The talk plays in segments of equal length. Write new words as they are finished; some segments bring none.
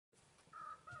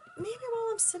maybe while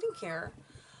I'm sitting here,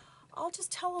 I'll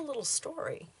just tell a little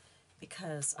story,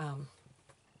 because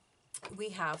we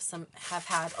have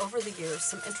had over the years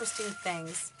some interesting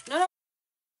things. No.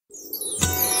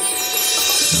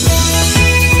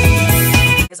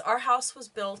 Because our house was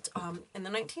built in the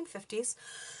 1950s,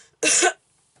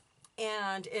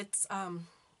 and it's had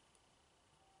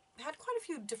quite a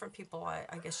few different people,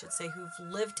 I guess you'd say, who've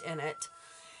lived in it.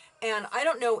 And I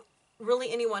don't know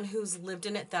really anyone who's lived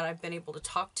in it that I've been able to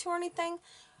talk to or anything,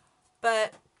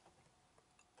 but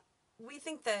we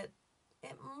think that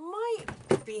it might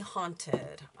be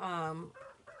haunted. I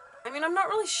mean, I'm not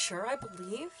really sure I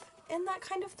believe in that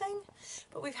kind of thing,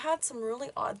 but we've had some really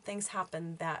odd things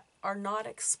happen that are not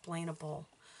explainable.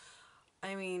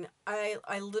 I mean,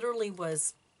 I literally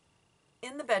was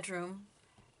in the bedroom,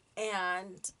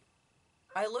 and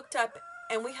I looked up,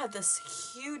 and we had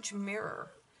this huge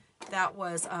mirror that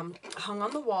was hung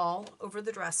on the wall over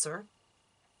the dresser,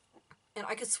 and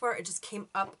I could swear it just came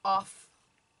up off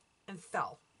and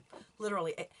fell,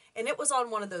 literally. And it was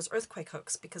on one of those earthquake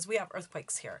hooks, because we have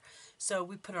earthquakes here, so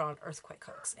we put it on earthquake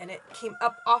hooks, and it came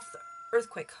up off the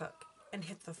earthquake hook and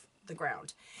hit the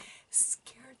ground.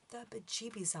 Scared the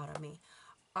bejeebies out of me.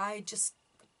 I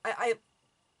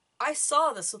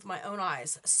saw this with my own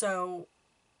eyes, so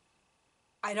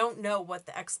I don't know what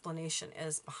the explanation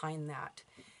is behind that.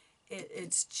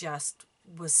 It's just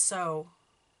was so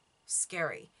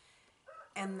scary.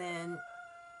 And then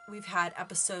we've had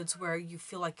episodes where you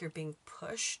feel like you're being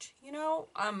pushed, you know.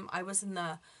 I was in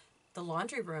the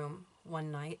laundry room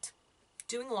one night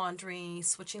doing laundry,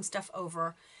 switching stuff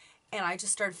over, and I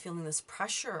just started feeling this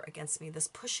pressure against me, this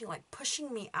pushing, like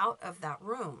pushing me out of that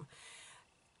room.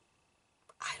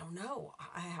 I don't know.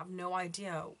 I have no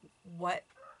idea what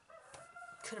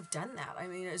could have done that. I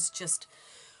mean, it just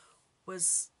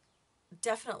was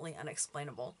definitely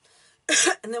unexplainable.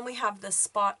 And then we have this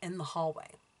spot in the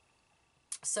hallway.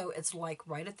 So it's like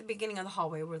right at the beginning of the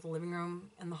hallway, where the living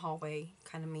room and the hallway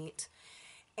kind of meet.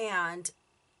 And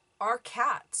our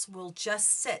cats will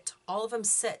just sit, all of them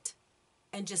sit,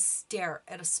 and just stare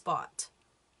at a spot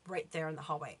right there in the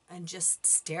hallway, and just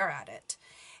stare at it.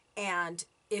 And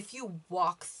if you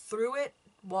walk through it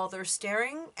while they're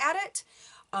staring at it,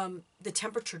 the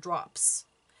temperature drops,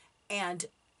 and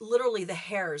literally the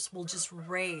hairs will just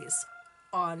raise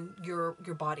on your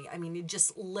body. I mean, it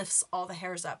just lifts all the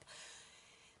hairs up.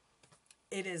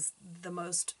 It is the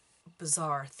most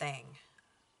bizarre thing.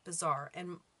 Bizarre.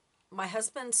 And my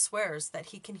husband swears that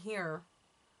he can hear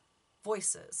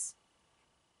voices.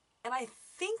 And I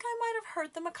think I might have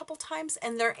heard them a couple times,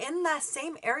 and they're in that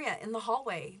same area in the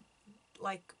hallway,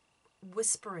 like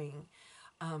whispering.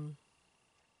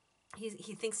 He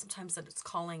thinks sometimes that it's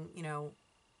calling, you know,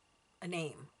 a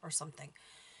name or something.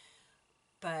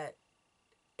 But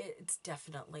it's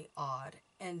definitely odd.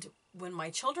 And when my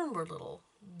children were little,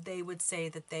 they would say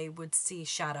that they would see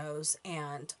shadows.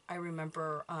 And I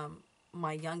remember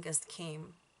my youngest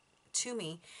came to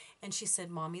me, and she said,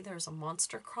 "Mommy, there's a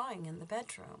monster crying in the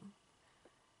bedroom."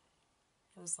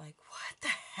 I was like, what the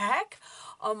heck?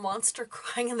 A monster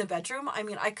crying in the bedroom? I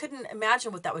mean, I couldn't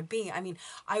imagine what that would be. I mean,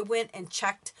 I went and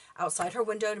checked outside her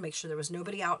window to make sure there was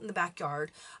nobody out in the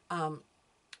backyard.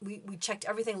 We checked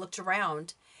everything, looked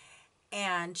around,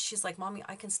 and she's like, "Mommy,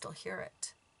 I can still hear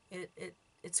it.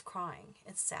 It's crying.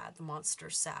 It's sad. The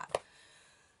monster's sad."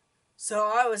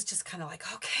 So I was just kind of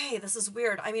like, okay, this is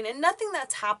weird. I mean, and nothing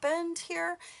that's happened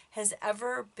here has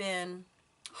ever been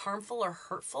harmful or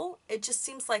hurtful. It just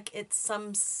seems like it's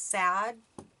some sad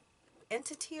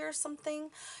entity or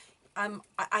something.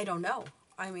 I don't know.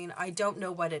 I mean, I don't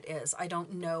know what it is. I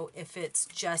don't know if it's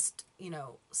just, you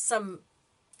know, some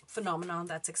phenomenon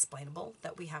that's explainable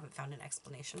that we haven't found an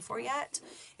explanation for yet.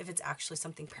 If it's actually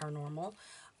something paranormal.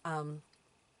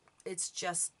 It's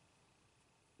just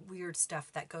weird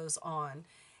stuff that goes on.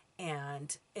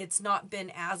 And it's not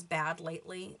been as bad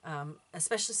lately,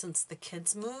 especially since the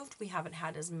kids moved. We haven't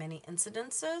had as many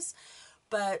incidences.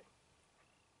 But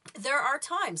there are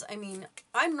times, I mean,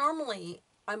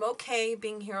 I'm okay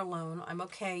being here alone. I'm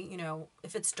okay, you know,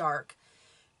 if it's dark.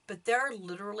 But there are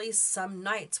literally some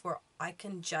nights where I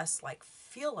can just, like,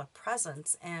 feel a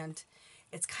presence, and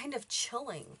it's kind of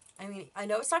chilling. I mean, I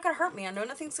know it's not going to hurt me. I know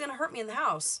nothing's going to hurt me in the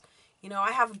house. You know,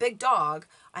 I have a big dog.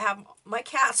 I have my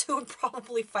cats who would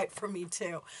probably fight for me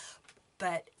too.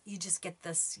 But you just get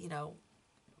this, you know,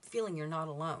 feeling you're not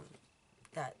alone.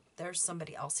 That there's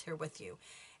somebody else here with you.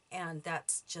 And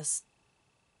that's just,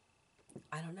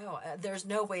 I don't know. There's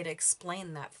no way to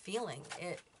explain that feeling.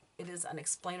 It is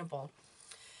unexplainable.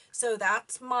 So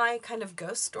that's my kind of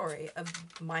ghost story of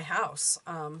my house.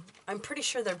 I'm pretty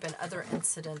sure there have been other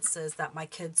incidences that my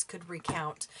kids could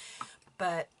recount.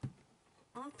 But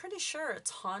I'm pretty sure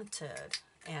it's haunted.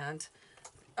 And,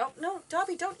 oh, no,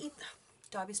 Dobby, don't eat.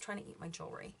 Dobby's trying to eat my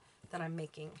jewelry that I'm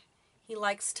making. He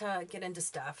likes to get into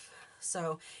stuff.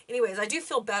 So, anyways, I do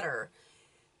feel better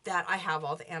that I have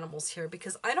all the animals here,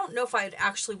 because I don't know if I'd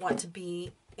actually want to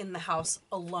be in the house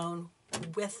alone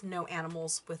with no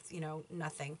animals, with,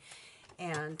 nothing.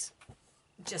 And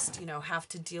just, have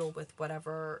to deal with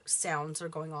whatever sounds are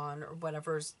going on or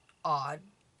whatever's odd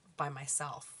by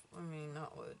myself. I mean,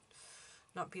 that would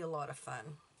not be a lot of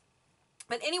fun.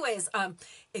 But anyways,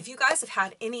 if you guys have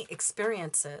had any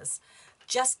experiences,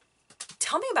 just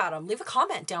tell me about them. Leave a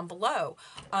comment down below.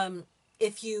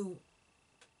 If you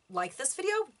like this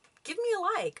video, give me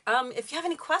a like. If you have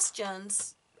any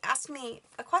questions, ask me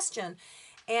a question.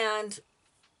 And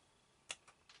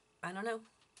I don't know.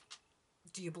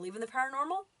 Do you believe in the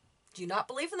paranormal? Do you not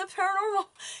believe in the paranormal?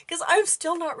 Because I'm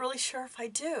still not really sure if I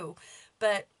do.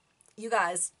 But you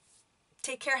guys,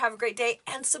 take care, have a great day,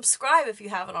 and subscribe if you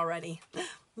haven't already.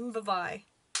 Bye-bye.